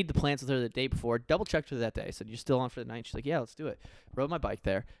made the plans with her the day before. Double checked her that day. I said, "You're still on for the night?" She's like, "Yeah, let's do it." Rode my bike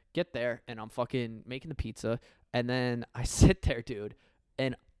there. Get there and I'm fucking making the pizza, and then I sit there, dude,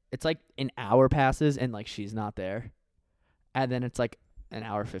 and it's like an hour passes and like she's not there, and then it's like an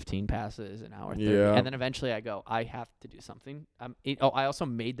hour 15 passes, an hour 30, and then eventually I go, I have to do something. I also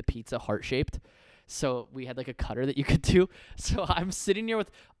made the pizza heart shaped. So we had like a cutter that you could do. So I'm sitting here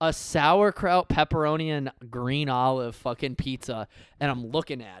with a sauerkraut, pepperoni, and green olive fucking pizza, and I'm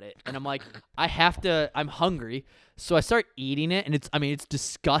looking at it, and I'm like, I'm hungry. So I start eating it, and it's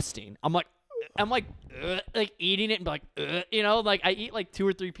disgusting. I'm like eating it and be like, like I eat like 2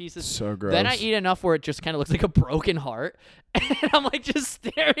 or 3 pieces. So gross. Then I eat enough where it just kind of looks like a broken heart. And I'm like just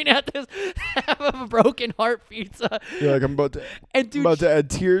staring at this half of a broken heart pizza. You're like, I'm about to add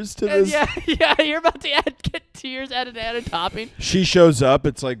tears to this. Yeah, you're about to get tears added topping. She shows up,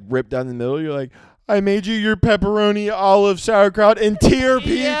 it's like ripped down the middle. You're like, I made you your pepperoni, olive, sauerkraut, and tear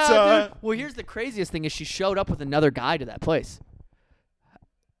pizza. Yeah, dude. Well, here's the craziest thing is she showed up with another guy to that place.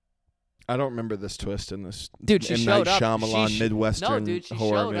 I don't remember this twist in this. Dude, she showed up. Shyamalan Midwestern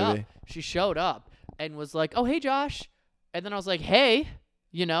horror movie. She showed up and was like, "Oh, hey, Josh," and then I was like, "Hey,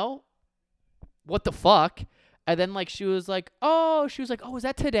 what the fuck?" And then like she was like, "Oh, is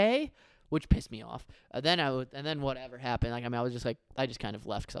that today?" Which pissed me off. And then whatever happened. Like I was just like, I just kind of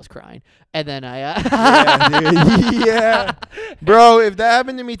left because I was crying. And then yeah, bro. If that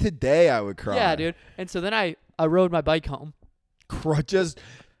happened to me today, I would cry. Yeah, dude. And so then I rode my bike home. Just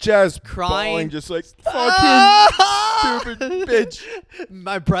crying, bawling, just like fucking stupid bitch.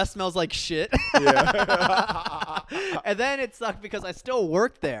 My breath smells like shit. Yeah. And then it sucked because I still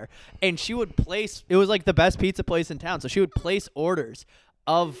worked there, and she would place. It was like the best pizza place in town, so she would place orders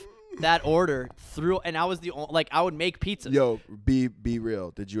of that order through, and I was I would make pizzas. Yo, be real.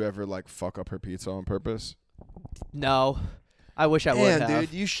 Did you ever like fuck up her pizza on purpose? No. I wish I would have.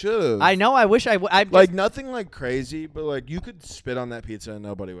 Dude, you should have. I know. I wish I would. Like nothing like crazy, but like you could spit on that pizza and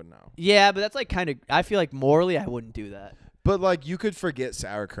nobody would know. Yeah, but that's like kind of. I feel like morally I wouldn't do that. But like you could forget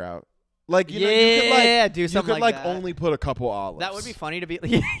sauerkraut. Like you know, do you something could like like that. only put a couple olives. That would be funny to be.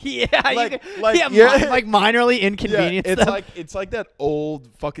 Yeah, Like- you could, like- yeah, yeah. like minorly inconvenience. Yeah, them. it's like that old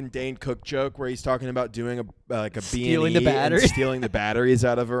fucking Dane Cook joke where he's talking about doing a Stealing B&E the battery. and stealing the batteries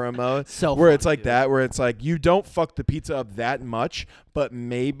out of a remote. So where funny, it's like dude. that, where it's like you don't fuck the pizza up that much, but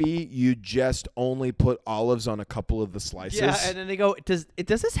maybe you just only put olives on a couple of the slices. Yeah, and then they go, does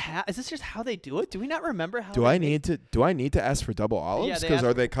this is this just how they do it? Do we not remember how? Do I need to ask for double olives? they Because ask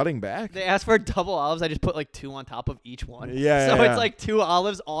are they cutting back? They ask for double olives. I just put like 2 on top of each one. Yeah, So yeah, it's yeah. like 2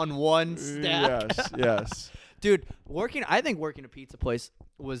 olives on one stack. Yes. Dude, I think working a pizza place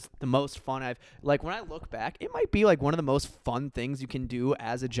was the most fun like when I look back, it might be like one of the most fun things you can do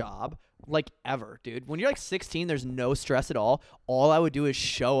as a job, like ever, dude. When you're like 16, there's no stress at all. All I would do is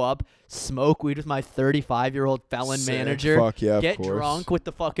show up, smoke weed with my 35-year-old felon Sick. manager, Fuck yeah, of get course. drunk with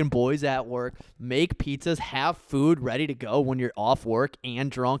the fucking boys at work, make pizzas, have food ready to go when you're off work and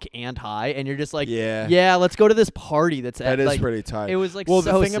drunk and high, and you're just like, yeah, let's go to this party That is pretty tight. It was like well,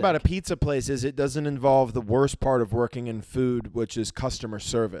 so the thing sick. about a pizza place is it doesn't involve the worst part of working in food, which is customer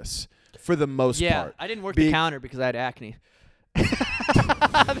service for the most part. I didn't work the counter because I had acne.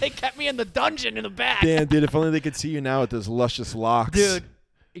 They kept me in the dungeon in the back. Damn, dude, if only they could see you now with those luscious locks. Dude,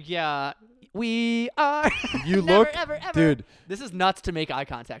 yeah, we are. You never, look, ever, ever. dude. This is nuts to make eye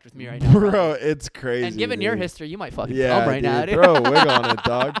contact with me right now, Bro, it's crazy. And given dude. your history, you might fucking yeah, come right dude, now, dude. throw a wig on it,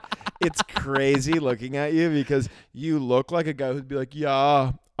 dog. It's crazy looking at you because you look like a guy who'd be like,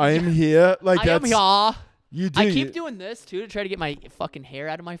 yeah, I am here. Like I am that's here. you do. I keep doing this too to try to get my fucking hair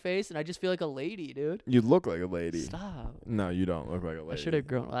out of my face, and I just feel like a lady, dude. You look like a lady. Stop. No, you don't look like a lady. I should have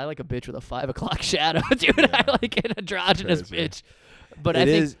grown. I like a bitch with a 5 o'clock shadow, dude. Yeah. I like an androgynous Crazy. bitch. But It I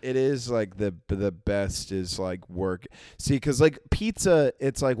think is like the best is like work. See, because like pizza,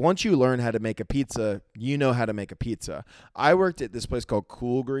 it's like once you learn how to make a pizza, you know how to make a pizza. I worked at this place called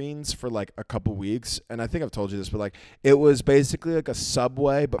Cool Greens for like a couple weeks, and I think I've told you this, but like it was basically like a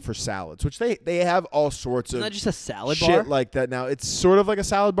Subway but for salads, which they have all sorts isn't of that just a salad shit bar? like that. Now it's sort of like a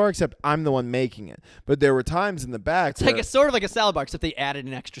salad bar, except I'm the one making it. But there were times in the back It's like a sort of like a salad bar, except they added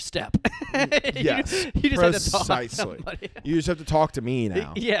an extra step. Yes, you just had to talk to precisely. somebody. You just have to talk to me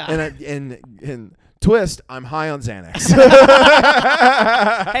now. Yeah. And twist, I'm high on Xanax.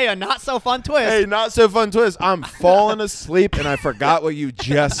 Hey, a not so fun twist. Hey, not so fun twist. I'm falling asleep and I forgot what you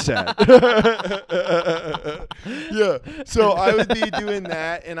just said. Yeah. So I would be doing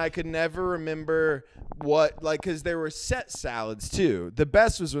that and I could never remember what, like, because there were set salads too. The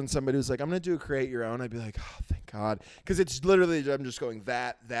best was when somebody was like, I'm going to do a create your own. I'd be like, oh, thank God. Because it's literally, I'm just going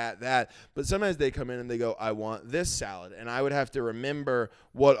that. But sometimes they come in and they go, I want this salad. And I would have to remember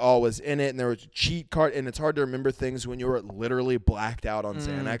what all was in it. And there was a cheat card. And it's hard to remember things when you were literally blacked out on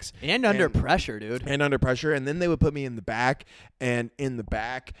Xanax. And under pressure, dude. And under pressure. And then they would put me in the back. And in the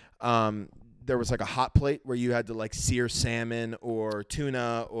back, there was like a hot plate where you had to like sear salmon or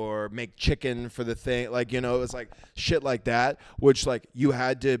tuna or make chicken for the thing. Like, you know, it was like shit like that, which like you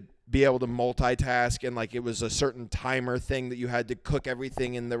had to be able to multitask. And like it was a certain timer thing that you had to cook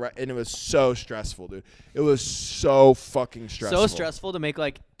everything in the right. And it was so stressful, dude. It was so fucking stressful. So stressful to make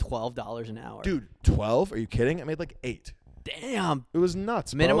like $12 an hour. Dude, 12? Are you kidding? I made like 8. Damn. It was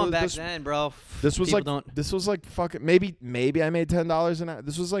nuts. Minimum bro. back then, bro. This was People like this was like fucking maybe I made $10 an hour.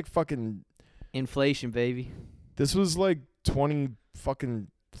 This was like fucking inflation, baby. This was like 13.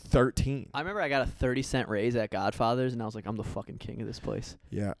 I remember I got a 30-cent raise at Godfather's, and I was like, I'm the fucking king of this place.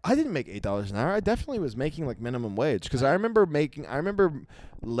 Yeah, I didn't make $8 an hour. I definitely was making like minimum wage because I remember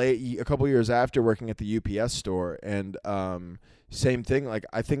late a couple years after working at the UPS store, and same thing. Like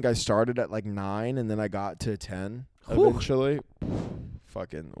I think I started at like 9, and then I got to 10 eventually.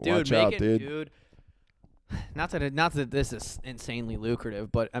 Fucking watch out, dude. Not that this is insanely lucrative,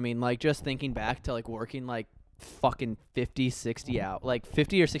 but I mean, like, just thinking back to like working like fucking 50 or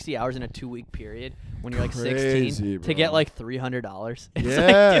 60 hours in a 2-week period when you're like Crazy, 16 bro. to get like $300. It's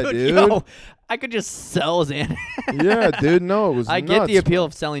Yeah, like, dude. Yo, I could just sell Xanax. Yeah, dude. No, it was. I nuts, get the appeal bro.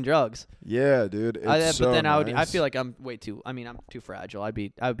 of selling drugs. Yeah, dude. It's so but then I nice. feel like I'm too fragile. I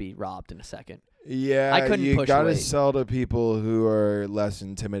would be robbed in a second. Yeah, I couldn't you push gotta weight. sell to people who are less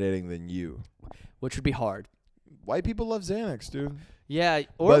intimidating than you. Which would be hard. White people love Xanax, dude. Yeah,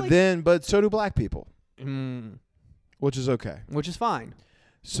 or But so do black people, which is okay. which is fine.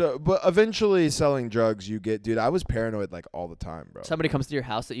 So, but eventually selling drugs, you get, dude, I was paranoid like all the time, bro. Somebody comes to your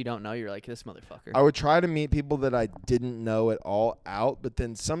house that you don't know, you're like, this motherfucker. I would try to meet people that I didn't know at all out, but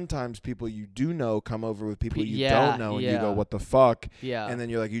then sometimes people you do know come over with people you don't know, and you go, what the fuck? Yeah. And then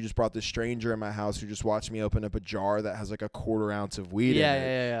you're like, you just brought this stranger in my house who just watched me open up a jar that has like a 1/4 ounce of weed in it.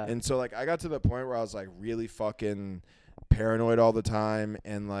 Yeah. And so like I got to the point where I was like really fucking paranoid all the time,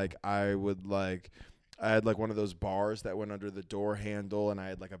 and like I had like one of those bars that went under the door handle, and I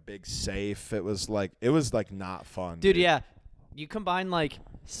had like a big safe. It was like not fun, Dude, yeah. You combine like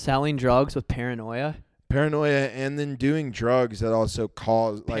selling drugs with paranoia. Paranoia, and then doing drugs that also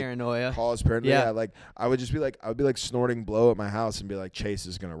cause paranoia. Yeah, like I would be like snorting blow at my house and be like, Chase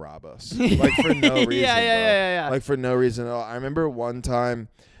is gonna rob us, like for no reason. Yeah. Like for no reason at all. I remember one time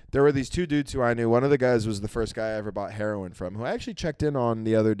there were these two dudes who I knew. One of the guys was the first guy I ever bought heroin from, who I actually checked in on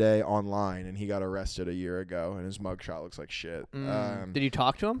the other day online, and he got arrested a year ago, and his mugshot looks like shit. Did you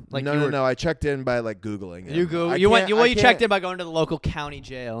talk to him? Like no. I checked in by like Googling him. You checked in by going to the local county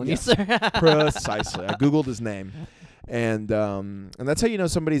jail. And yes, precisely. I Googled his name. And that's how you know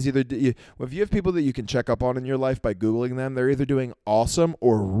somebody's either if you have people that you can check up on in your life by Googling them, they're either doing awesome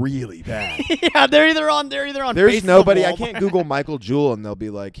or really bad. Yeah, they're either on. There's nobody. I can't Google Michael Jewell and they'll be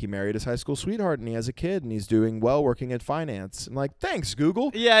like, he married his high school sweetheart and he has a kid and he's doing well working at finance. I'm like, thanks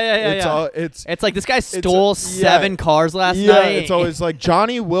Google. Yeah. It's like this guy stole 7 cars last night. Yeah, it's always like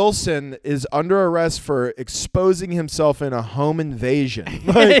Johnny Wilson is under arrest for exposing himself in a home invasion.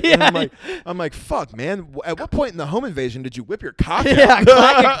 Like, and I'm like, fuck, man. At what point in the home invasion did you whip your cock out?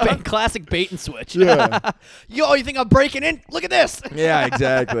 Yeah, classic bait and switch. Yeah. Yo, you think I'm breaking in? Look at this. Yeah,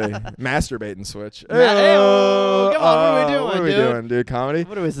 exactly. Masturbate and switch. Come on, what are we doing, dude? Comedy?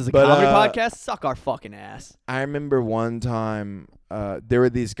 What is this, a comedy podcast? Suck our fucking ass. I remember one time there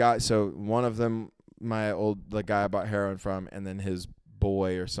were these guys. So one of them, the guy I bought heroin from, and then his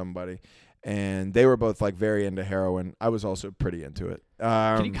boy or somebody. And they were both like very into heroin. I was also pretty into it.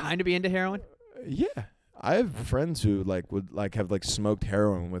 Can you kind of be into heroin? Yeah. I have friends who would have smoked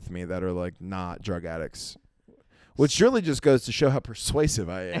heroin with me that are like not drug addicts, which really just goes to show how persuasive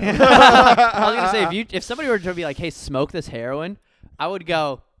I am. I was gonna say if somebody were to be like, "Hey, smoke this heroin," I would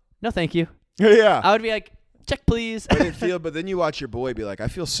go, "No, thank you." Yeah, I would be like, "Check, please." But then you watch your boy be like, "I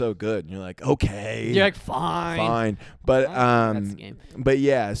feel so good," and you're like, "Okay." You're like, "Fine." But that's the game. But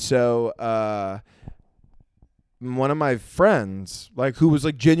yeah, so. One of my friends, who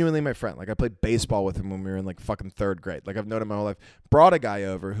was genuinely my friend, I played baseball with him when we were in fucking 3rd grade. I've known him my whole life. Brought a guy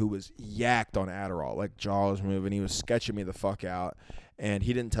over who was yacked on Adderall, jaw was moving. He was sketching me the fuck out, and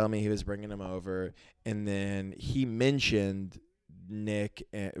he didn't tell me he was bringing him over. And then he mentioned Nick,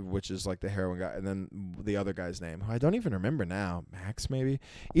 which is the heroin guy, and then the other guy's name, who I don't even remember now, Max maybe.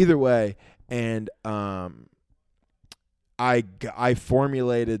 Either way, and I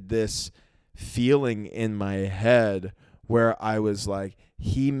formulated this feeling in my head where I was like,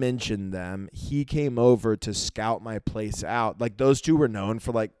 he mentioned them. He came over to scout my place out. Those two were known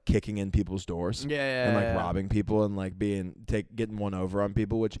for kicking in people's doors, and robbing people and getting one over on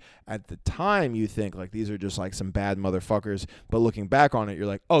people. Which at the time you think these are just some bad motherfuckers, but looking back on it, you're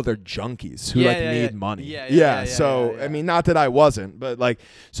like, oh, they're junkies who need money. So I mean, not that I wasn't, but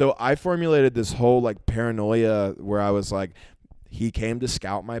so I formulated this whole paranoia where I was like, he came to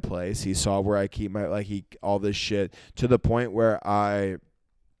scout my place. He saw where I keep my all this shit, to the point where I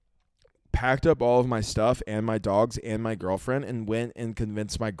packed up all of my stuff and my dogs and my girlfriend and went and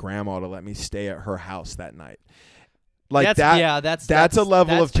convinced my grandma to let me stay at her house that night. That's a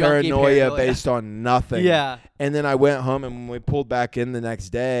level of paranoia based on nothing. Yeah. And then I went home, and when we pulled back in the next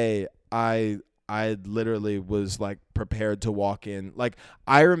day, I literally was prepared to walk in.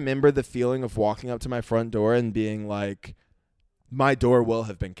 I remember the feeling of walking up to my front door and being like, my door will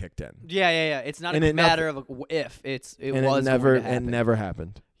have been kicked in. Yeah. It's not a matter of if. It never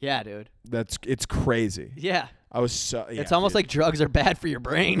happened. Yeah, dude. It's crazy. Yeah. I was so. Yeah, it's almost like drugs are bad for your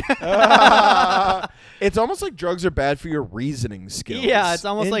brain. It's almost like drugs are bad for your reasoning skills. Yeah, it's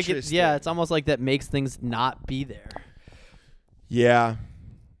almost it's almost like that makes things not be there. Yeah.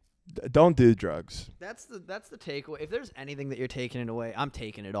 Don't do drugs. That's the takeaway. If there's anything that you're taking it away, I'm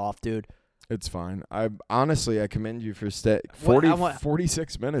taking it off, dude. It's fine. I commend you for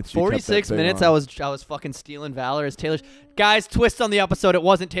 46 minutes. 46 minutes. I was fucking stealing valor as Taylor. Guys, twist on the episode. It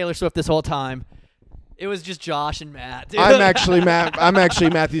wasn't Taylor Swift this whole time. It was just Josh and Matt. Dude. I'm actually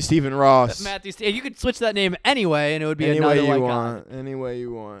Matthew Stephen Ross. You could switch that name anyway, and it would be any another way you want. Any way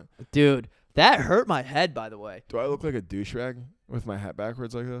you want. Dude, that hurt my head. By the way. Do I look like a douchebag with my hat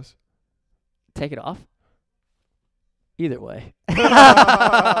backwards like this? Take it off. Either way.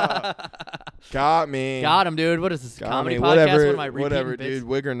 Got me. Got him, dude. What is this? Comedy podcast? Whatever, what am I repeating whatever, bits? dude.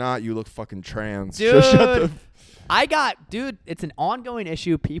 Wig or not, you look fucking trans. Dude. It's an ongoing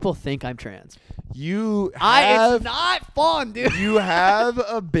issue. People think I'm trans. It's not fun, dude. You have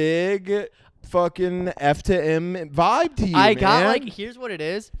a big fucking F to M vibe to you, I got here's what it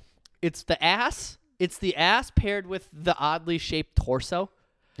is. It's the ass. It's the ass paired with the oddly shaped torso.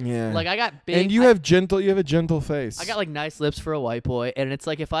 Yeah. Like I got big. And you have a gentle face. I got like nice lips for a white boy, and it's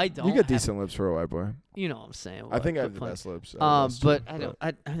like if I don't. You got decent lips for a white boy. You know what I'm saying? I think I have the best lips. But I don't.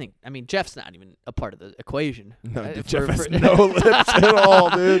 I think. I mean, Jeff's not even a part of the equation. No, Jeff has no lips at all,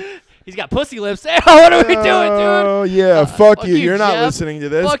 dude. He's got pussy lips. Hey, what are we doing, dude? Oh yeah, fuck you. You're not Jeff. listening to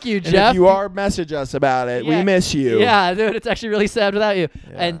this. Fuck you, And Jeff. if you are, message us about it. Yeah. We miss you. Yeah, dude, it's actually really sad without you.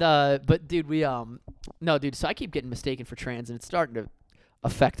 Yeah. And but dude, no, dude. So I keep getting mistaken for trans, and it's starting to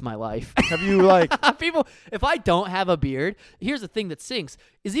affect my life. Have you like people? If I don't have a beard, here's the thing that sinks: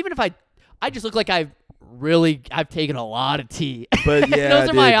 is even if I just look like I've taken a lot of tea. But yeah, those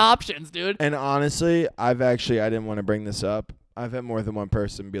are my dude. options, dude. And honestly, I didn't want to bring this up. I've had more than one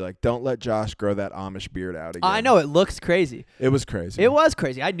person be like, "Don't let Josh grow that Amish beard out again." I know it looks crazy. It was crazy. It was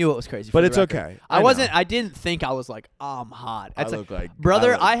crazy. I knew it was crazy. But for it's the record. okay. I know. wasn't. I didn't think I was like, I'm hot. I That's look like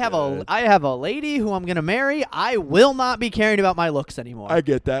brother. I I have a lady who I'm gonna marry. I will not be caring about my looks anymore. I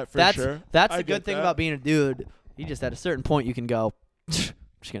get that for sure. That's I the get good thing that. about being a dude. You just at a certain point you can go.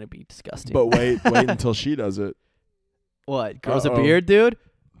 She's gonna be disgusting. But wait until she does it. What? Grows a Uh-oh. beard, dude?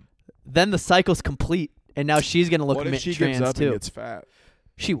 Then the cycle's complete, and now she's gonna look What if she trans gives up too. and gets fat?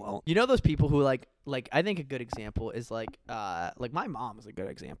 She won't. You know those people who like I think a good example is like my mom is a good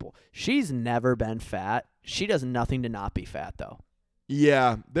example. She's never been fat. She does nothing to not be fat though.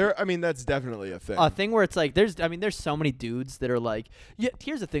 Yeah, that's definitely a thing. A thing where it's like there's so many dudes that are like, yeah,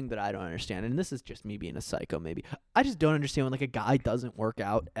 here's the thing that I don't understand, and this is just me being a psycho maybe. I just don't understand when like a guy doesn't work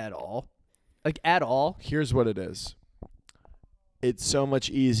out at all. Like at all. Here's what it is. It's so much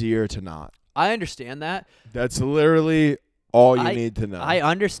easier to not. I understand that. That's literally all you need to know. I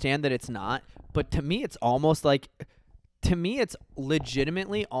understand that it's not, but to me it's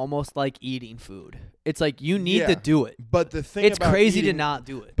legitimately almost like eating food. It's like you need to do it. But the thing It's about crazy to eating- not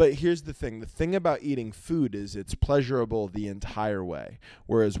do it. But here's the thing. The thing about eating food is it's pleasurable the entire way,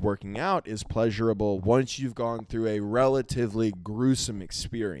 whereas working out is pleasurable once you've gone through a relatively gruesome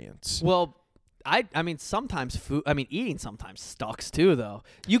experience. Well, I mean sometimes eating sometimes sucks too though.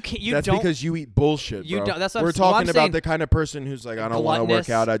 That's because you eat bullshit, you bro. don't- that's what We're I'm- well, I'm talking about saying the kind of person who's like, I don't want to work gluttonous.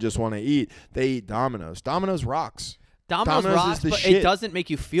 out, I just want to eat. They eat Domino's. Domino's rocks. Domino's Domino's rocks, is the but shit. it doesn't make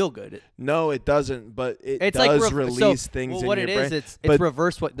you feel good. No, it doesn't, but it It's does like release things in what your it brain. is, it's But-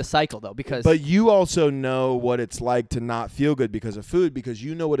 reverse the cycle though because But you also know what it's like to not feel good because of food, because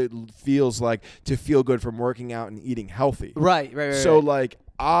you know what it feels like to feel good from working out and eating healthy. right. So like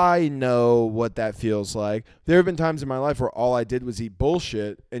I know what that feels like. There have been times in my life where all I did was eat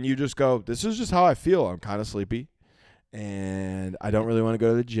bullshit, and you just go, this is just how I feel. I'm kind of sleepy, and I don't really want to go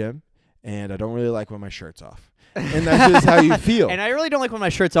to the gym, and I don't really like when my shirt's off. And that's just how you feel. And I really don't like when my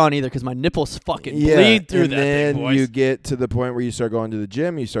shirt's on either because my nipples fucking bleed through and that then thing, boys. you get to the point where you start going to the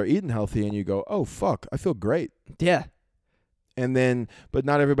gym, you start eating healthy, and you go, oh, fuck, I feel great. Yeah. And then, but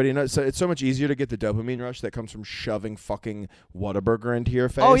not everybody knows. So it's so much easier to get the dopamine rush that comes from shoving fucking Whataburger into your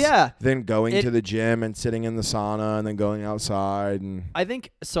face. Oh, yeah. Than going to the gym and sitting in the sauna and then going outside. And I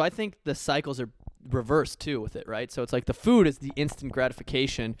think the cycles are reversed too with it, right? So it's like the food is the instant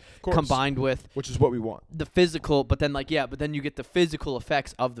gratification course. combined with which is what we want. the physical, but then but then you get the physical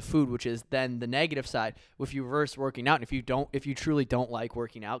effects of the food, which is then the negative side. If you reverse working out, and if you truly don't like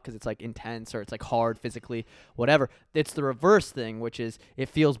working out because it's like intense or it's like hard physically, whatever, it's the reverse thing, which is it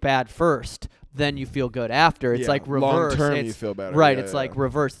feels bad first, then you feel good after. It's like reverse. Long term, It's- you feel better. Right, Yeah, it's yeah. like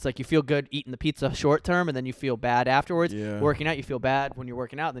reverse. It's like you feel good eating the pizza short term, and then you feel bad afterwards. Yeah. Working out, you feel bad when you're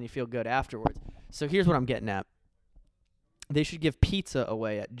working out, and then you feel good afterwards. So here's what I'm getting at. They should give pizza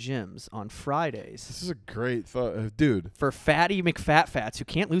away at gyms on Fridays This is a great thought. Dude, for fatty McFats who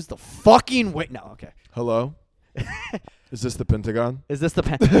can't lose the fucking weight. No, okay. hello? Is this the Pentagon? Is this the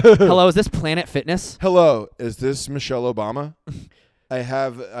hello? Is this Planet Fitness? Hello, is this Michelle Obama? I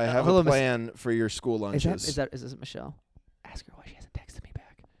have hello, a plan for your school lunches. Is this Michelle? Ask her why she hasn't texted me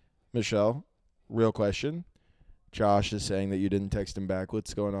back. Michelle, real question. Josh is saying that you didn't text him back.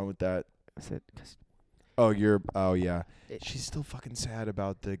 What's going on with that? I said, 'cause Oh, yeah. it- She's still fucking sad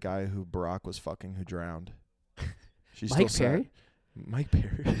about the guy who Barack was fucking who drowned. She's Mike still Perry? sad. Mike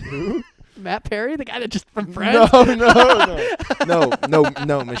Perry? Who? Matt Perry, the guy that just from Friends.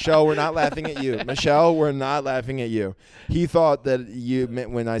 No, Michelle, we're not laughing at you. Michelle, we're not laughing at you. He thought that you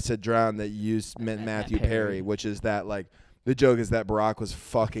meant when I said drown that you meant Matthew Perry. Perry, which is that like the joke is that Barack was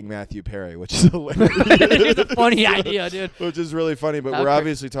fucking Matthew Perry, which is hilarious. It's a funny idea, dude. Which is really funny, but we're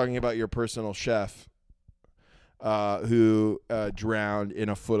obviously talking about your personal chef who drowned in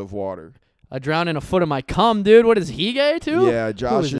a foot of water. I drowned in a foot of my cum, dude. What is he gay too? Yeah, Josh is